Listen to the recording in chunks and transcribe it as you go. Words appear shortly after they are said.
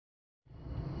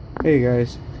Hey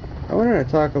guys, I wanted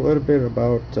to talk a little bit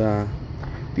about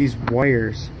these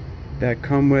wires that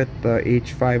come with the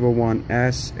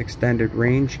H501S extended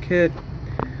range kit.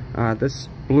 This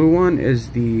blue one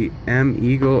is the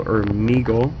M-Eagle or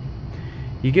Meagle.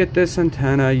 You get this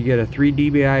antenna, you get a 3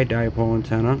 dBi dipole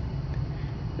antenna.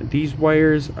 These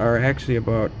wires are actually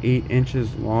about 8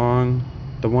 inches long.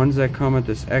 The ones that come with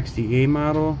this XDA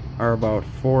model are about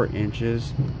 4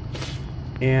 inches.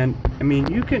 And I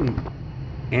mean, you can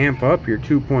amp up your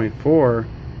 2.4. I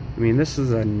mean, this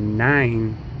is a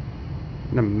 9,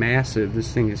 massive,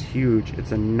 this thing is huge.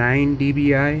 It's a 9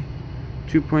 dBi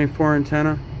 2.4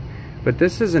 antenna, but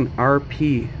this is an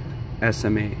RP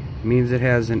SMA. It means it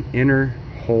has an inner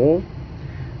hole,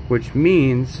 which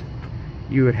means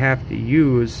you would have to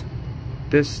use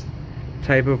this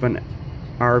type of an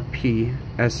RP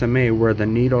SMA where the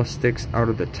needle sticks out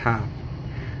of the top.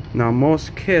 Now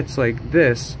most kits like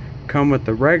this come with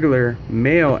the regular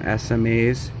male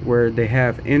SMAs where they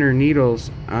have inner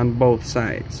needles on both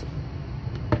sides.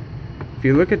 If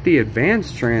you look at the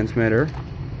advanced transmitter,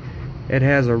 it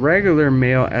has a regular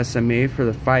male SMA for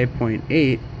the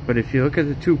 5.8, but if you look at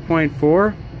the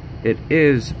 2.4, it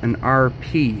is an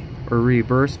RP or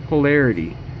reverse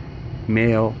polarity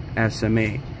male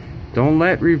SMA. Don't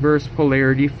let reverse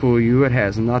polarity fool you. It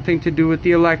has nothing to do with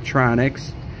the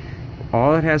electronics.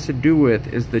 All it has to do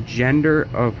with is the gender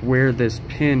of where this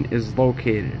pin is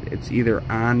located. It's either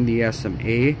on the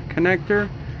SMA connector,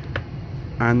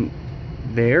 on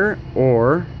there,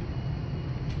 or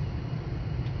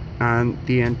on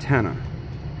the antenna.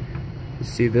 You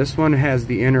see, this one has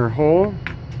the inner hole,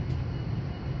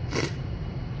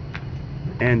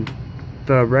 and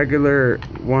the regular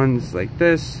ones like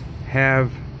this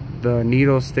have the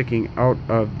needle sticking out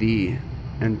of the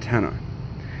antenna.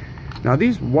 Now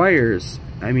these wires,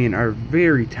 I mean, are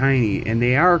very tiny, and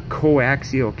they are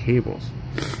coaxial cables.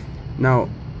 Now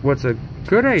what's a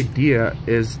good idea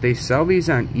is they sell these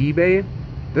on eBay.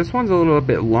 This one's a little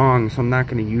bit long, so I'm not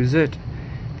going to use it.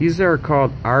 These are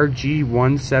called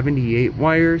RG178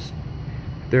 wires.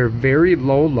 They're very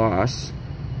low loss.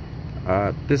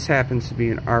 This happens to be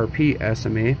an RP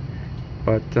SMA,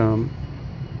 but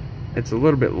it's a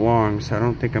little bit long, so I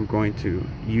don't think I'm going to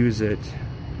use it.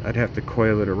 I'd have to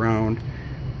coil it around.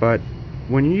 But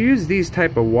when you use these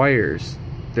type of wires,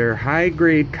 they're high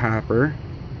grade copper,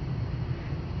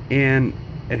 and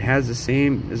it has the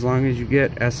same, as long as you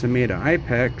get SMA to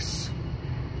IPEX,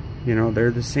 you know, they're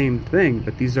the same thing,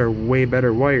 but these are way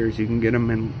better wires. You can get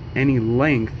them in any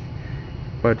length.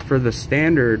 But for the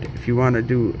standard, if you want to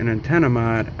do an antenna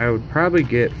mod, I would probably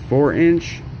get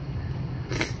 4-inch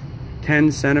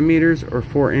 10 centimeters or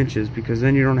 4 inches, because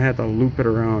then you don't have to loop it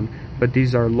around. But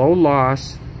these are low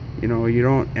loss, you know, you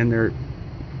want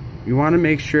to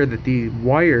make sure that the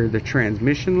wire, the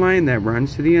transmission line that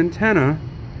runs to the antenna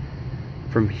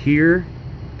from here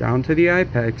down to the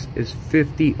IPEX is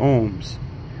 50 ohms,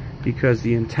 because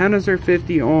the antennas are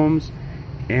 50 ohms,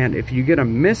 and if you get a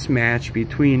mismatch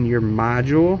between your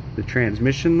module, the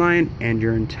transmission line, and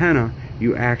your antenna,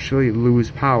 you actually lose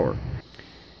power.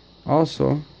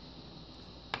 Also,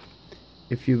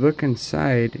 if you look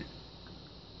inside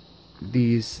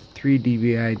these 3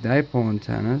 dBi dipole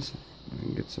antennas, let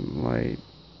me get some light.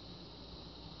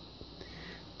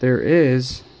 There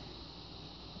is,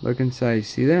 look inside, you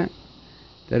see that?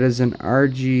 That is an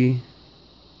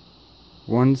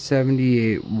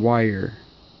RG178 wire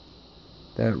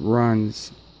that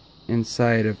runs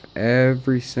inside of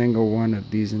every single one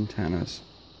of these antennas,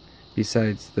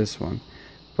 besides this one,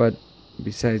 but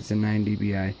besides the 9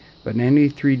 dBi. But any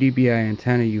 3 dBi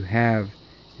antenna you have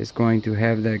is going to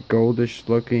have that goldish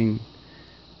looking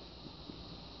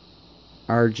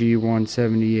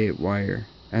RG178 wire,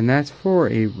 and that's for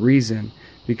a reason,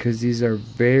 because these are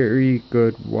very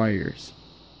good wires.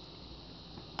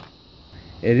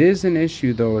 It is an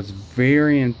issue though, it's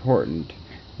very important,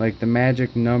 like the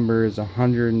magic number is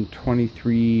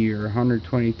 123 or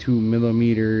 122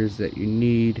 millimeters that you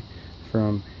need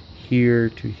from here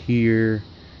to here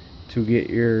to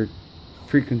get your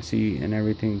frequency and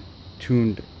everything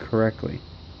tuned correctly.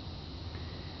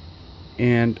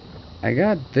 And I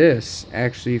got this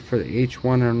actually for the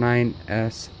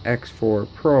H109S X4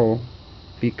 Pro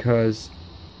because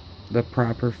the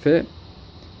proper fit.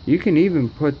 You can even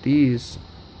put these,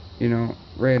 you know,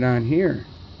 right on here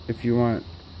if you want,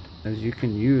 as you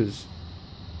can use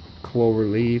clover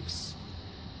leaves,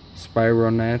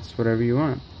 spiral nets, whatever you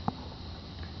want.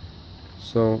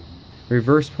 So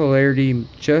reverse polarity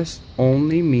just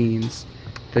only means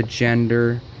the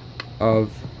gender of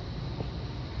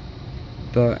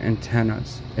the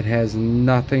antennas. It has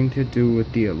nothing to do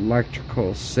with the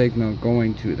electrical signal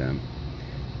going to them.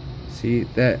 See,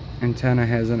 that antenna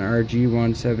has an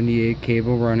RG178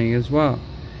 cable running as well.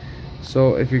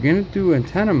 So if you're going to do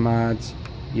antenna mods,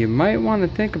 you might want to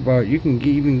think about, you can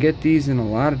even get these in a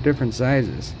lot of different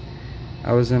sizes.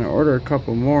 I was going to order a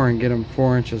couple more and get them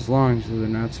 4 inches long, so they're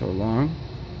not so long.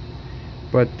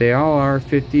 But they all are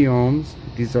 50 ohms.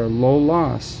 These are low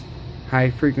loss, high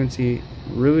frequency,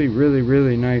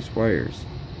 really nice wires.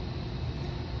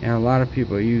 And a lot of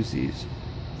people use these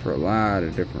for a lot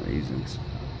of different reasons.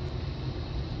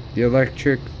 The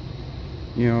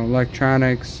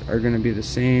electronics are going to be the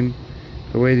same.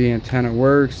 The way the antenna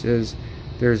works is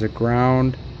there's a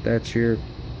ground, that's your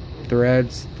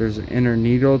threads, there's an inner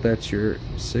needle, that's your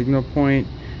signal point,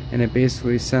 and it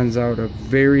basically sends out a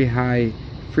very high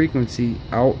frequency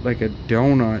out like a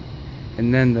donut,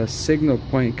 and then the signal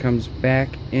point comes back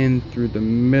in through the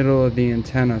middle of the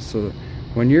antenna. So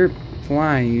when you're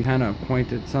flying, you kind of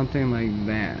pointed something like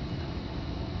that.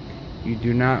 You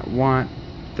do not want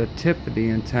the tip of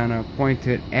the antenna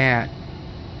pointed at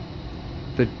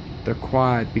the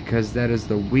quad, because that is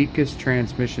the weakest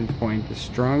transmission point. The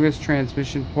strongest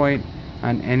transmission point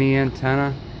on any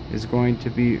antenna is going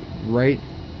to be right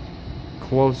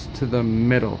close to the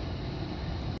middle.